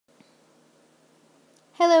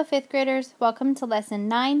Hello, 5th graders. Welcome to Lesson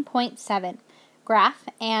 9.7, Graph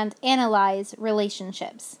and Analyze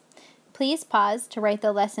Relationships. Please pause to write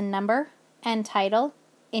the lesson number and title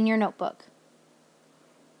in your notebook.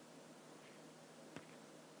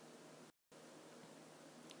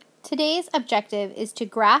 Today's objective is to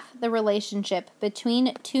graph the relationship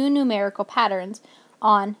between two numerical patterns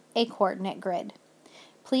on a coordinate grid.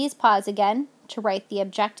 Please pause again to write the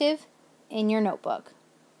objective in your notebook.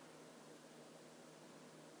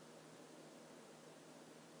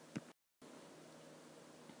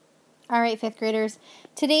 Alright, 5th graders,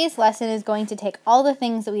 today's lesson is going to take all the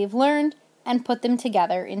things that we've learned and put them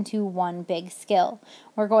together into one big skill.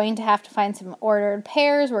 We're going to have to find some ordered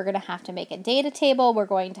pairs, we're going to have to make a data table, we're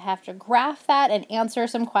going to have to graph that and answer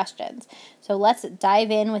some questions. So let's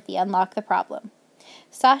dive in with the Unlock the Problem.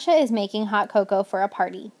 Sasha is making hot cocoa for a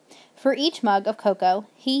party. For each mug of cocoa,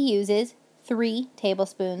 he uses 3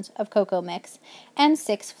 tablespoons of cocoa mix and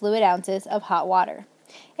 6 fluid ounces of hot water.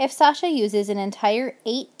 If Sasha uses an entire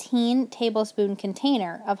 18 tablespoon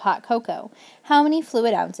container of hot cocoa, how many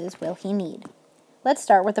fluid ounces will he need? Let's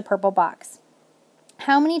start with the purple box.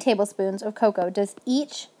 How many tablespoons of cocoa does he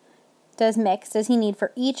need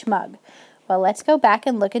for each mug? Well, let's go back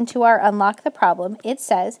and look into our Unlock the Problem. It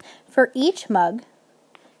says for each mug,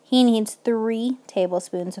 he needs 3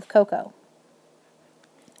 tablespoons of cocoa.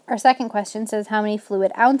 Our second question says how many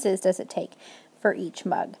fluid ounces does it take for each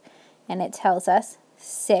mug? And it tells us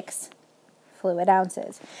 6 fluid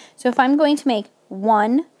ounces. So if I'm going to make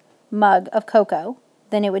 1 mug of cocoa,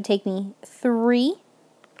 then it would take me 3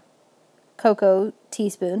 cocoa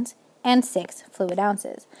teaspoons and 6 fluid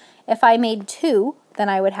ounces. If I made 2, then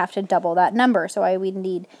I would have to double that number. So I would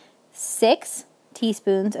need 6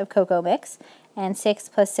 teaspoons of cocoa mix, and 6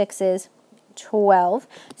 plus 6 is 12.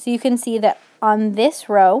 So you can see that on this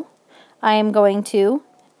row, I am going to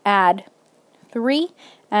add 3,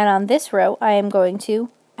 and on this row, I am going to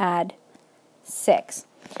add 6.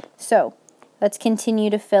 So let's continue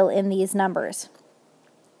to fill in these numbers.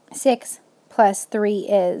 6 plus 3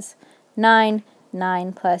 is 9.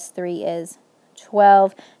 9 plus 3 is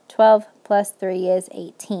 12. 12 plus 3 is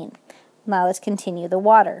 18. Now let's continue the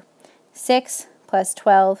water. 6 plus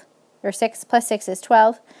 12, or 6 plus 6 is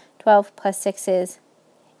 12. 12 plus 6 is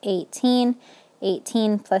 18.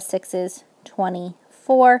 18 plus 6 is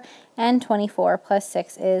 24, and 24 plus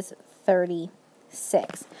 6 is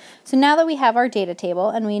 36. So now that we have our data table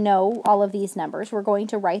and we know all of these numbers, we're going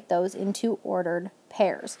to write those into ordered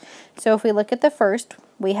pairs. So if we look at the first,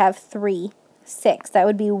 we have 3, 6. That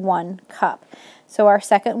would be 1 cup. So our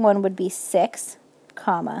second one would be 6,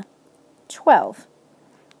 12.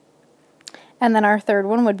 And then our third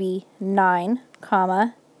one would be 9,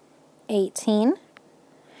 18.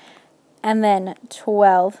 And then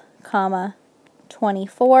 12,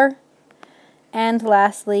 24, and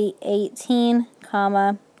lastly 18,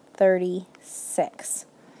 36.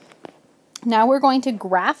 Now we're going to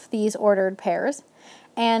graph these ordered pairs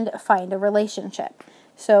and find a relationship.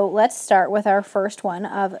 So let's start with our first one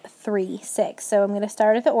of 3, 6. So I'm going to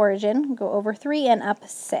start at the origin, go over 3 and up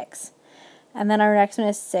 6. And then our next one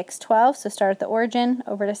is 6, 12. So start at the origin,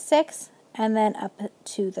 over to 6, and then up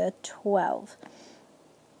to the 12.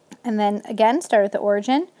 And then again, start at the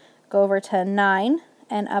origin, go over to 9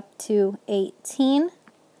 and up to 18,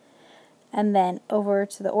 and then over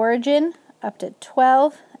to the origin, up to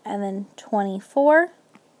 12, and then 24,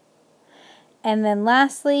 and then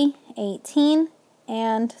lastly 18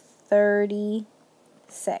 and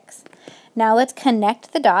 36. Now let's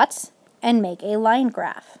connect the dots and make a line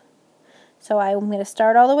graph. So I'm going to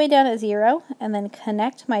start all the way down at 0 and then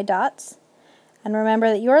connect my dots. And remember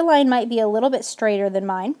that your line might be a little bit straighter than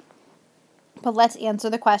mine. But let's answer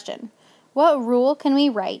the question. What rule can we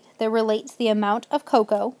write that relates the amount of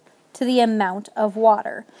cocoa to the amount of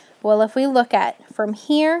water? Well, if we look at from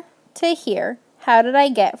here to here, how did I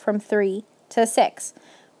get from 3 to 6?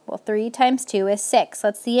 Well, 3 times 2 is 6.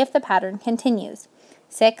 Let's see if the pattern continues.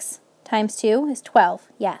 6 times 2 is 12.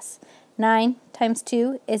 Yes. 9 times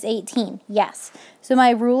 2 is 18. Yes. So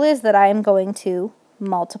my rule is that I am going to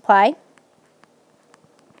multiply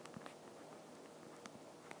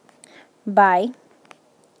by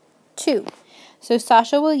 2. So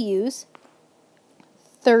Sasha will use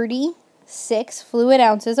 36 fluid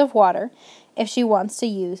ounces of water if she wants to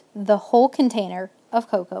use the whole container of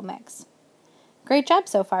cocoa mix. Great job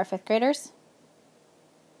so far, 5th graders.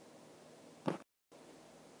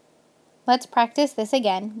 Let's practice this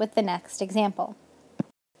again with the next example.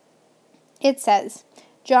 It says,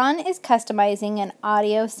 John is customizing an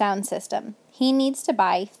audio sound system. He needs to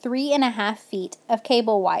buy 3.5 feet of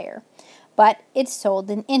cable wire, but it's sold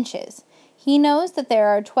in inches. He knows that there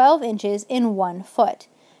are 12 inches in 1 foot.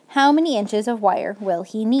 How many inches of wire will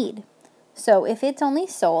he need? So if it's only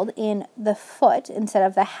sold in the foot instead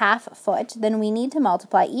of the half foot, then we need to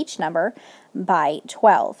multiply each number by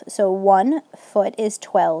 12. So 1 foot is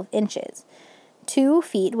 12 inches. 2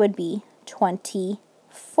 feet would be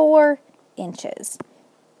 24 inches.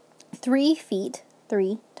 3 feet,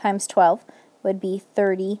 3 times 12, would be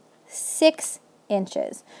 36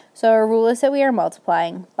 inches. So our rule is that we are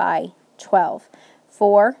multiplying by 12.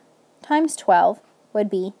 4 times 12 would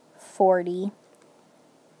be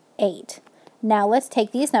 48. Now let's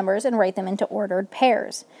take these numbers and write them into ordered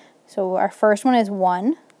pairs. So our first one is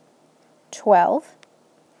 1, 12.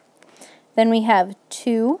 Then we have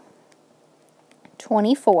 2,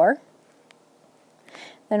 24.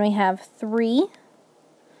 Then we have 3,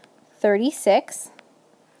 36.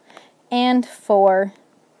 And 4,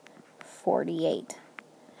 48.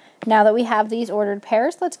 Now that we have these ordered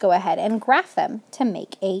pairs, let's go ahead and graph them to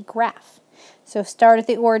make a graph. So start at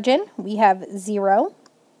the origin. We have 0.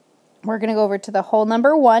 We're going to go over to the whole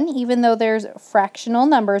number 1, even though there's fractional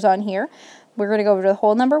numbers on here. We're going to go over to the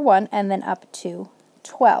whole number 1 and then up to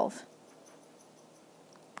 12.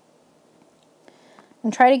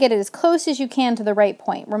 And try to get it as close as you can to the right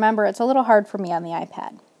point. Remember, it's a little hard for me on the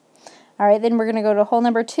iPad. All right, then we're going to go to whole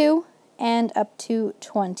number 2 and up to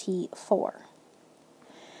 24.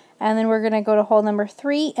 And then we're going to go to whole number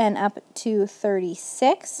 3 and up to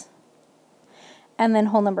 36. And then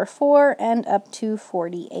whole number 4 and up to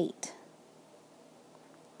 48.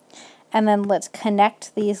 And then let's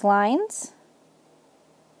connect these lines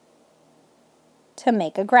to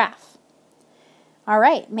make a graph. All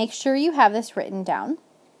right, make sure you have this written down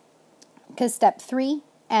because step 3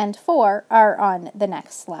 and 4 are on the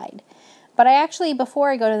next slide. But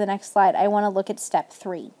before I go to the next slide, I want to look at step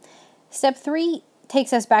 3. Step 3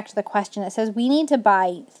 takes us back to the question. It says we need to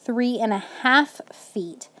buy 3.5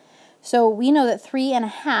 feet. So we know that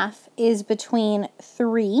 3.5 is between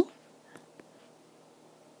 3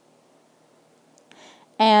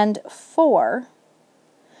 and 4.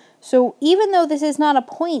 So even though this is not a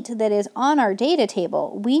point that is on our data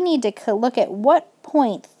table, we need to look at what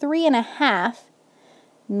point 3.5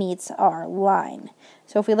 meets our line.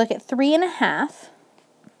 So if we look at 3.5,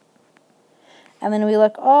 and then we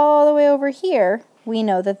look all the way over here, we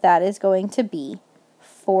know that that is going to be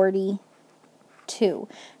 42.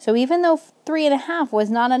 So even though 3.5 was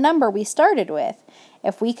not a number we started with,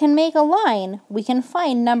 if we can make a line, we can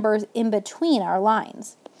find numbers in between our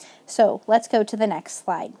lines. So let's go to the next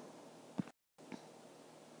slide.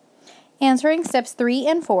 Answering steps 3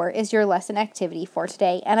 and 4 is your lesson activity for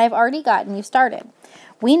today, and I've already gotten you started.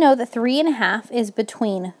 We know that 3.5 is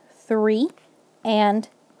between 3 and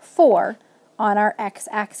 4 on our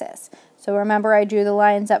x-axis. So remember, I drew the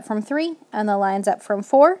lines up from 3 and the lines up from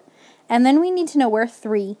 4, and then we need to know where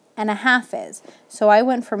 3.5 is. So I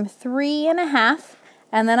went from 3.5,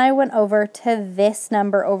 and then I went over to this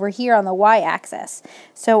number over here on the y-axis.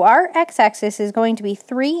 So our x-axis is going to be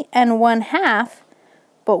 3.5.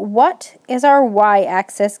 But what is our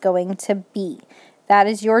y-axis going to be? That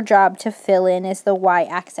is your job to fill in is the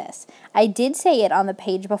y-axis. I did say it on the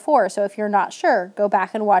page before, so if you're not sure, go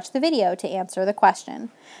back and watch the video to answer the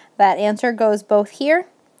question. That answer goes both here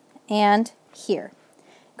and here.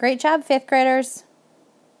 Great job, 5th graders.